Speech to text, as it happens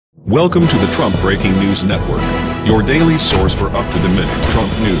Welcome to the Trump Breaking News Network, your daily source for up-to-the-minute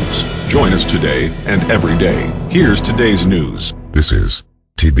Trump news. Join us today and every day. Here's today's news. This is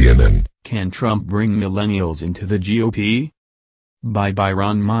TBNN. Can Trump bring millennials into the GOP? By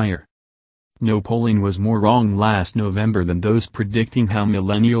Byron Meyer. No polling was more wrong last November than those predicting how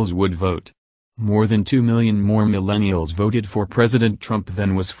millennials would vote. More than 2 million more millennials voted for President Trump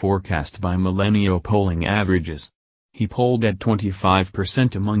than was forecast by millennial polling averages. He polled at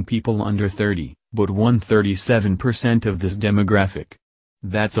 25% among people under 30, but won 37% of this demographic.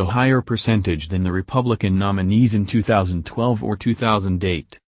 That's a higher percentage than the Republican nominees in 2012 or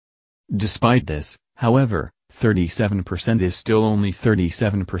 2008. Despite this, however, 37% is still only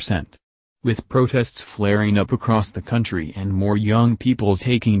 37%. With protests flaring up across the country and more young people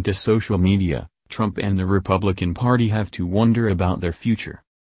taking to social media, Trump and the Republican Party have to wonder about their future.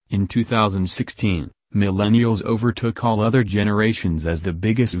 In 2016, millennials overtook all other generations as the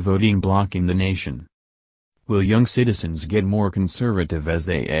biggest voting bloc in the nation. Will young citizens get more conservative as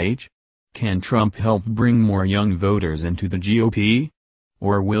they age? Can Trump help bring more young voters into the GOP?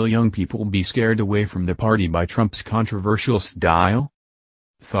 Or will young people be scared away from the party by Trump's controversial style?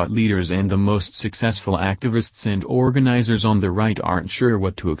 Thought leaders and the most successful activists and organizers on the right aren't sure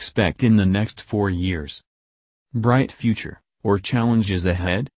what to expect in the next 4 years. Bright future, or challenges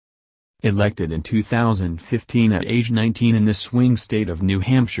ahead? Elected in 2015 at age 19 in the swing state of New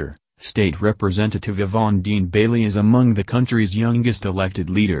Hampshire, State Representative Yvonne Dean Bailey is among the country's youngest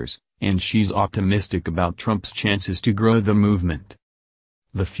elected leaders, and she's optimistic about Trump's chances to grow the movement.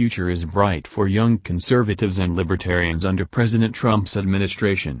 The future is bright for young conservatives and libertarians under President Trump's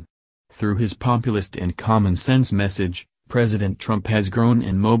administration. Through his populist and common-sense message, President Trump has grown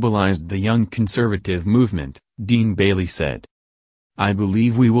and mobilized the young conservative movement, Dean Bailey said. I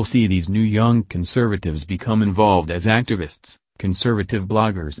believe we will see these new young conservatives become involved as activists, conservative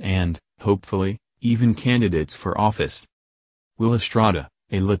bloggers and, hopefully, even candidates for office. Will Estrada,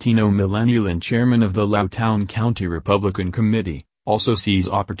 a Latino millennial and chairman of the Loudoun County Republican Committee, also sees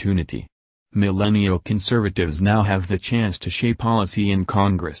opportunity. Millennial conservatives now have the chance to shape policy in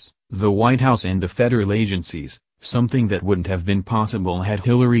Congress, the White House and the federal agencies, something that wouldn't have been possible had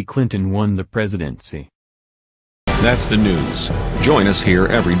Hillary Clinton won the presidency. That's the news. Join us here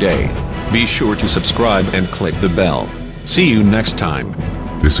every day. Be sure to subscribe and click the bell. See you next time.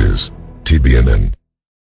 This is TBNN.